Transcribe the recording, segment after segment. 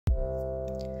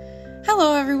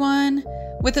Hello everyone!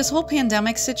 With this whole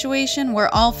pandemic situation, we're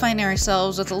all finding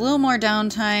ourselves with a little more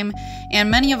downtime,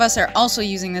 and many of us are also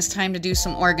using this time to do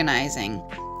some organizing.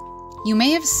 You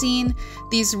may have seen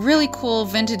these really cool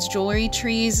vintage jewelry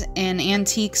trees in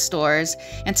antique stores,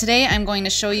 and today I'm going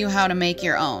to show you how to make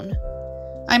your own.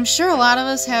 I'm sure a lot of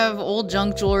us have old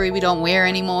junk jewelry we don't wear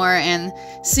anymore and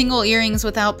single earrings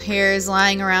without pairs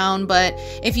lying around, but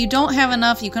if you don't have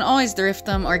enough, you can always thrift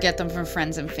them or get them from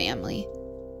friends and family.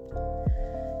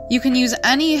 You can use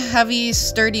any heavy,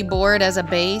 sturdy board as a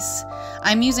base.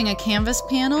 I'm using a canvas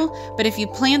panel, but if you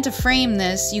plan to frame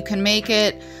this, you can make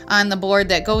it on the board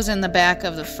that goes in the back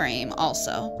of the frame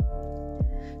also.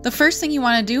 The first thing you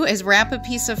want to do is wrap a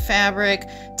piece of fabric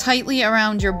tightly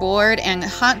around your board and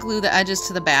hot glue the edges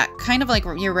to the back, kind of like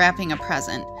you're wrapping a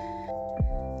present.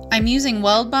 I'm using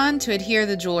Weldbond to adhere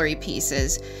the jewelry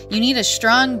pieces. You need a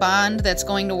strong bond that's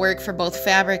going to work for both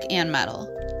fabric and metal.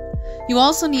 You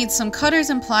also need some cutters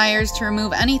and pliers to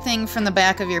remove anything from the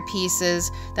back of your pieces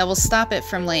that will stop it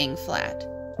from laying flat.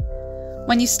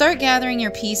 When you start gathering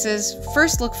your pieces,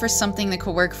 first look for something that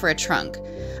could work for a trunk.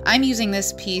 I'm using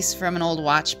this piece from an old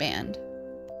watch band.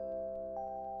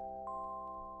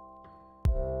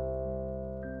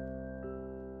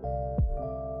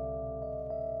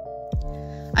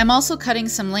 I'm also cutting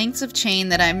some lengths of chain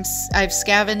that I've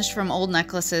scavenged from old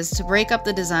necklaces to break up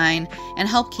the design and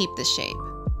help keep the shape.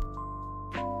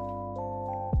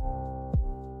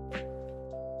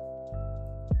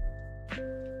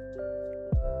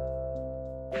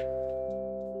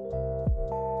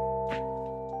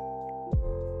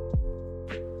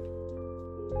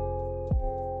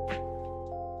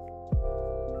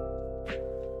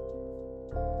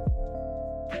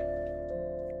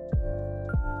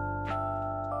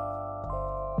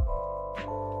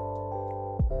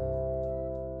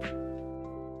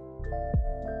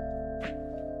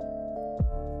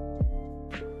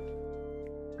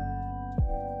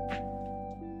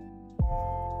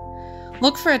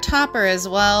 Look for a topper as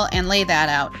well and lay that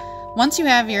out. Once you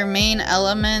have your main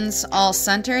elements all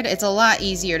centered, it's a lot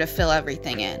easier to fill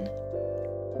everything in.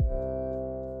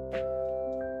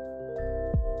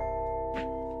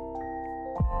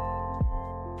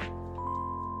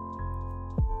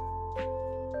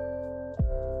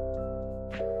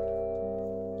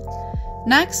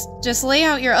 Next, just lay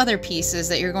out your other pieces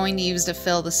that you're going to use to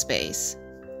fill the space.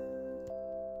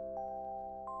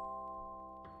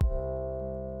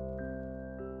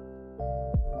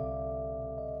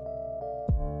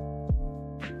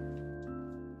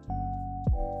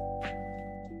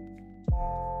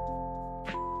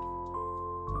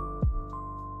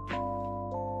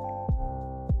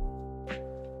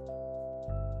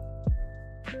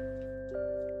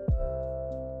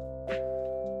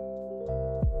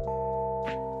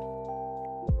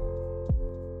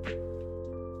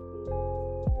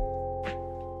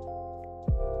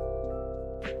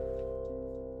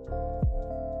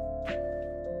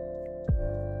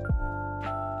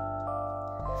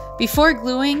 Before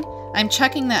gluing, I'm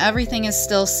checking that everything is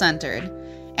still centered.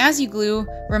 As you glue,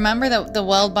 remember that the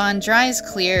Weldbond dries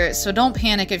clear, so don't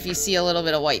panic if you see a little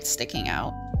bit of white sticking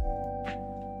out.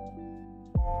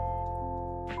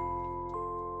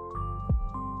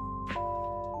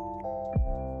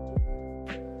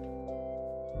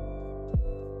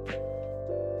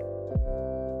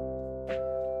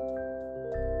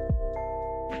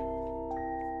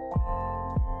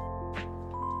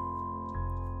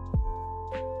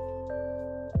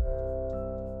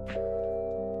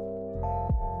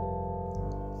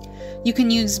 You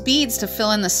can use beads to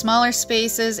fill in the smaller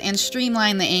spaces and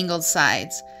streamline the angled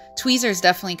sides. Tweezers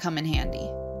definitely come in handy.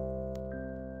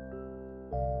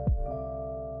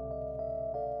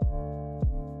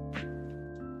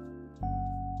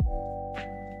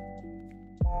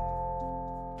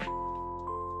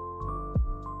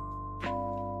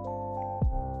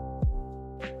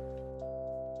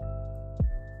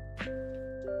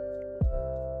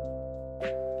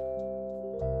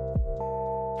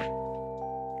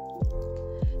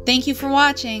 Thank you for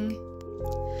watching!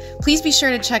 Please be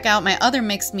sure to check out my other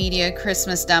mixed media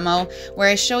Christmas demo where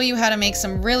I show you how to make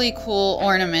some really cool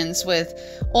ornaments with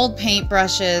old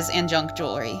paintbrushes and junk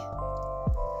jewelry.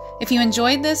 If you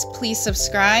enjoyed this, please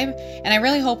subscribe, and I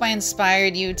really hope I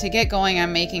inspired you to get going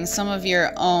on making some of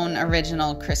your own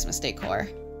original Christmas decor.